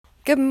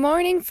Good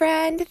morning,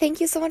 friend.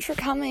 Thank you so much for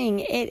coming.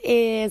 It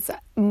is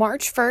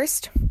March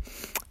 1st,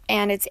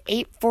 and it's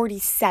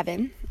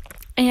 8:47,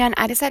 and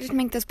I decided to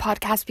make this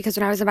podcast because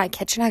when I was in my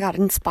kitchen, I got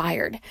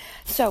inspired.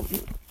 So,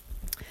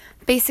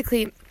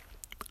 basically,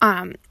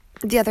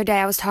 the other day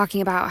I was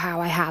talking about how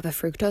I have a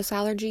fructose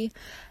allergy,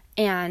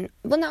 and,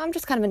 well, now I'm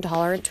just kind of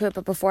intolerant to it,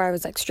 but before I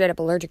was, straight up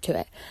allergic to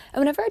it. And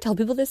whenever I tell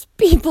people this,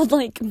 people,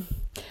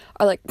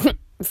 are like,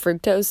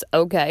 fructose,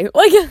 okay.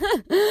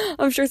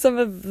 I'm sure some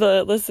of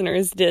the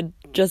listeners did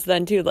just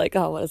then, too,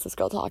 oh, what is this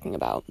girl talking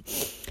about?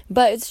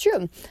 But it's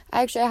true. I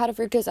had a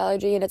fructose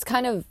allergy, and it's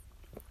kind of,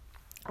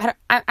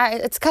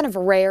 it's kind of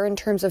rare in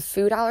terms of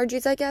food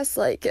allergies, I guess,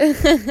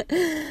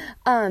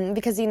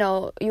 because,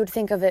 you would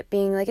think of it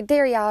being, a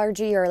dairy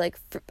allergy or,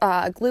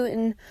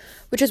 gluten,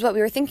 which is what we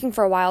were thinking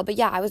for a while, but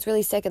yeah, I was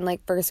really sick in,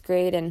 first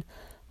grade, and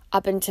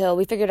up until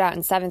we figured it out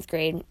in 7th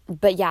grade,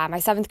 but yeah, my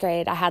 7th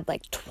grade, I had,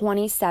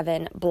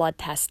 27 blood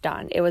tests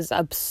done. It was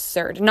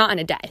absurd, not in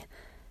a day,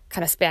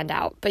 kind of spanned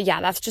out, but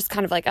yeah, that's just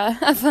kind of,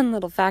 a fun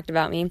little fact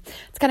about me.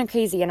 It's kind of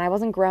crazy, and I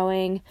wasn't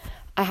growing.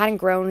 I hadn't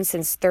grown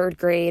since 3rd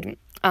grade,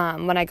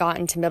 when I got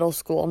into middle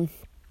school,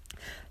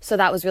 so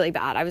that was really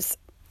bad. I was,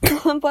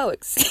 whoa,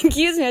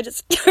 excuse me, I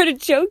just started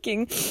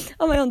choking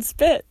on my own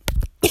spit.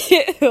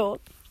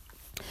 Ew.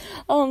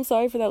 Oh, I'm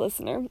sorry for that,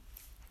 listener.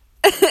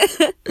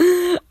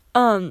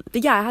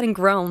 But yeah, I hadn't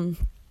grown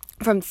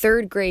from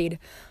 3rd grade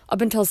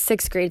up until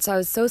 6th grade, so I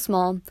was so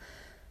small.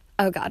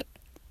 Oh, God.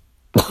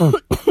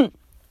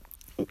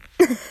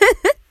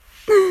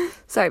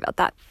 Sorry about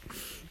that.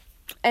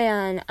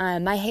 And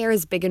my hair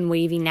is big and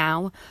wavy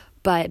now,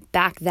 but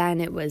back then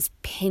it was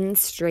pin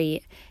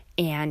straight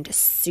and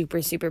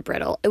super, super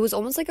brittle. It was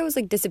almost like I was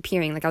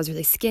disappearing, I was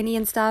really skinny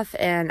and stuff,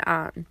 and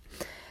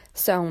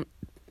so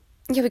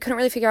yeah, we couldn't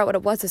really figure out what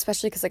it was,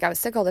 especially because I was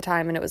sick all the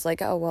time, and it was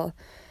oh, well,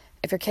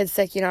 if your kid's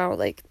sick,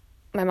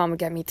 my mom would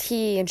get me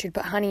tea, and she'd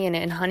put honey in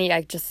it, and honey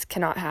I just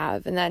cannot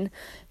have, and then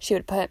she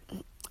would put,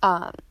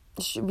 I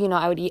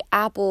would eat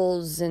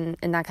apples and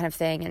that kind of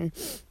thing, and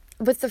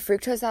with the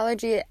fructose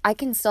allergy, I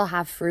can still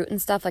have fruit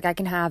and stuff, I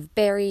can have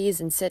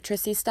berries and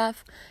citrusy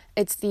stuff.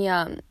 It's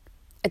the,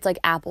 it's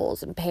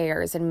apples and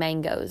pears and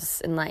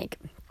mangoes and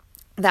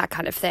that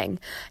kind of thing.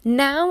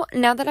 Now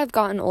that I've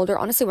gotten older,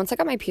 honestly, once I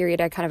got my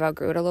period, I kind of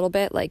outgrew it a little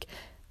bit, like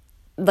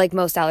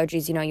most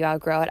allergies, you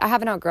outgrow it. I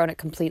haven't outgrown it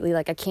completely,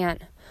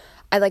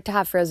 I like to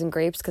have frozen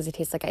grapes because it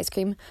tastes like ice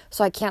cream,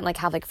 so I can't,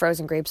 have,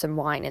 frozen grapes and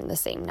wine in the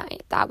same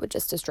night. That would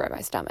just destroy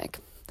my stomach.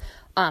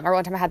 Or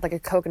one time I had, a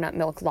coconut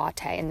milk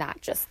latte, and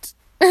that just,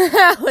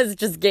 was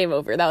just game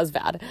over. That was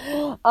bad.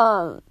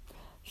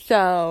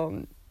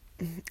 So,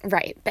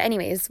 right. But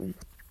anyways,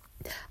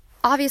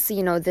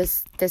 obviously,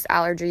 this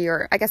allergy,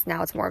 or I guess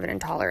now it's more of an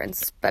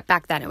intolerance, but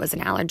back then it was an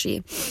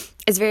allergy,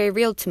 is very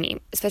real to me,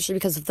 especially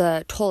because of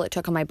the toll it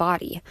took on my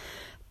body.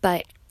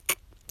 But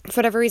for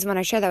whatever reason, when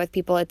I share that with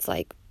people, it's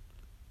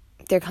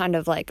they're kind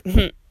of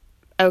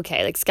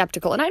okay,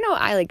 skeptical. And I know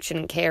I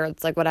shouldn't care.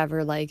 It's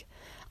whatever,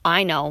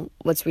 I know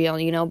what's real,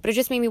 but it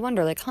just made me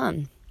wonder,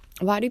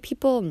 why do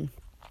people,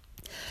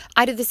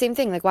 I did the same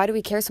thing. Why do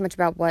we care so much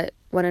about what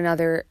one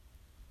another,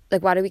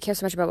 why do we care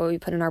so much about what we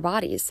put in our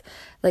bodies?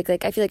 I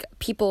feel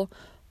people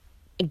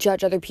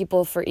judge other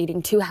people for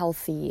eating too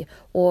healthy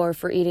or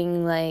for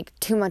eating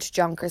too much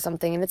junk or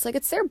something, and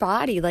it's their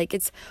body,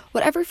 it's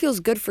whatever feels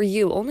good for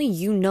you. Only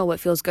you know what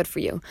feels good for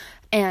you.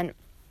 And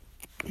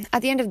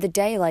at the end of the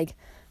day,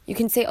 you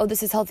can say, oh,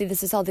 this is healthy, blah,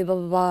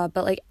 blah, blah,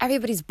 but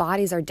everybody's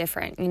bodies are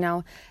different,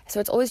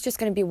 so it's always just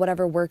going to be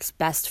whatever works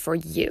best for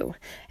you.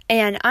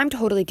 And I'm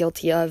totally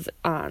guilty of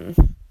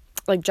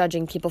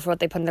judging people for what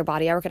they put in their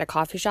body. I work at a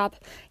coffee shop,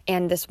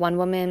 and this one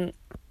woman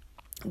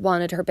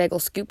wanted her bagel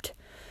scooped.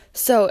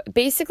 So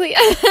basically,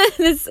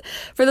 this,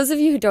 for those of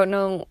you who don't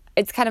know,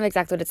 it's kind of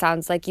exactly what it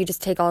sounds like. You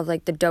just take all of the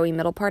doughy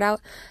middle part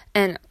out,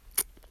 and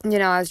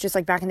I was just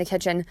back in the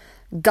kitchen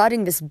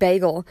gutting this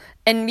bagel,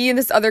 and me and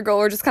this other girl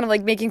were just kind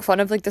of making fun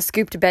of the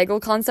scooped bagel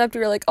concept.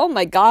 We were oh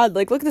my God,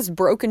 look at this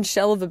broken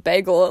shell of a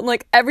bagel,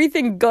 and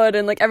everything good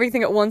and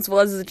everything it once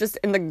was is just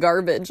in the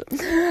garbage.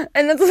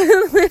 And that's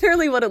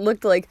literally what it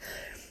looked like.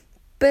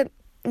 But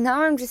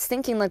now I'm just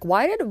thinking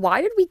why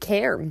did we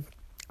care?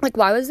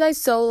 Why was I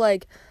so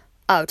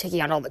oh,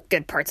 taking out all the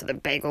good parts of the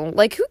bagel?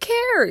 Who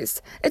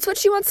cares? It's what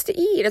she wants to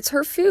eat. It's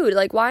her food.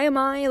 Why am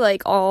I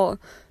all,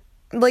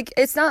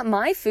 it's not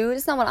my food.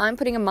 It's not what I'm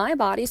putting in my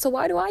body. So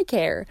why do I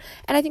care?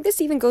 And I think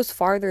this even goes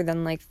farther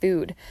than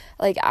food.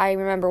 I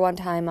remember one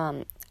time,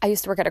 I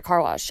used to work at a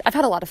car wash. I've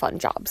had a lot of fun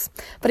jobs,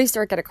 but I used to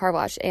work at a car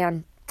wash,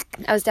 and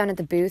I was down at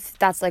the booth.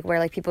 That's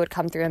where people would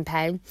come through and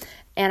pay.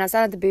 And I was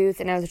down at the booth,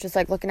 and I was just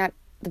looking at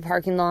the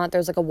parking lot. There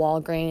was a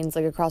Walgreens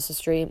across the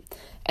street,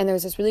 and there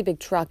was this really big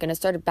truck, and it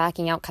started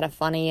backing out kind of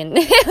funny, and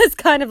it was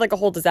kind of a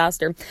whole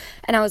disaster.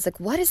 And I was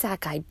what is that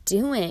guy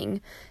doing?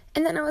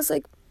 And then I was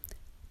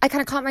I kind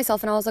of caught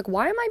myself and I was like,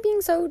 why am I being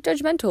so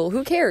judgmental?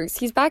 Who cares?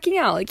 He's backing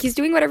out. Like, he's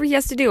doing whatever he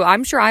has to do.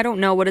 I'm sure I don't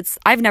know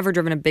I've never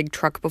driven a big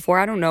truck before.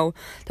 I don't know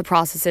the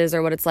processes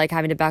or what it's like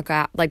having to back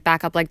up like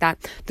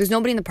that. There's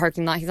nobody in the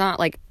parking lot. He's not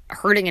like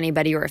hurting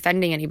anybody or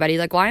offending anybody.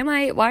 Like, why am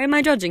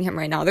I judging him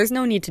right now? There's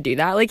no need to do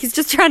that. Like, he's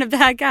just trying to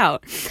back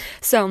out.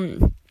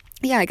 So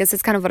yeah, I guess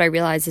it's kind of what I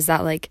realized is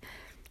that like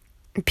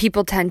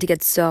people tend to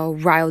get so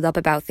riled up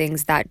about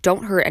things that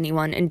don't hurt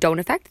anyone and don't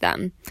affect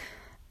them.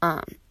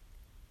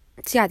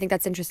 So yeah, I think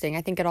that's interesting.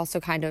 I think it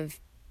also kind of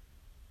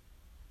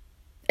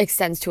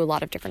extends to a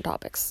lot of different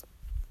topics.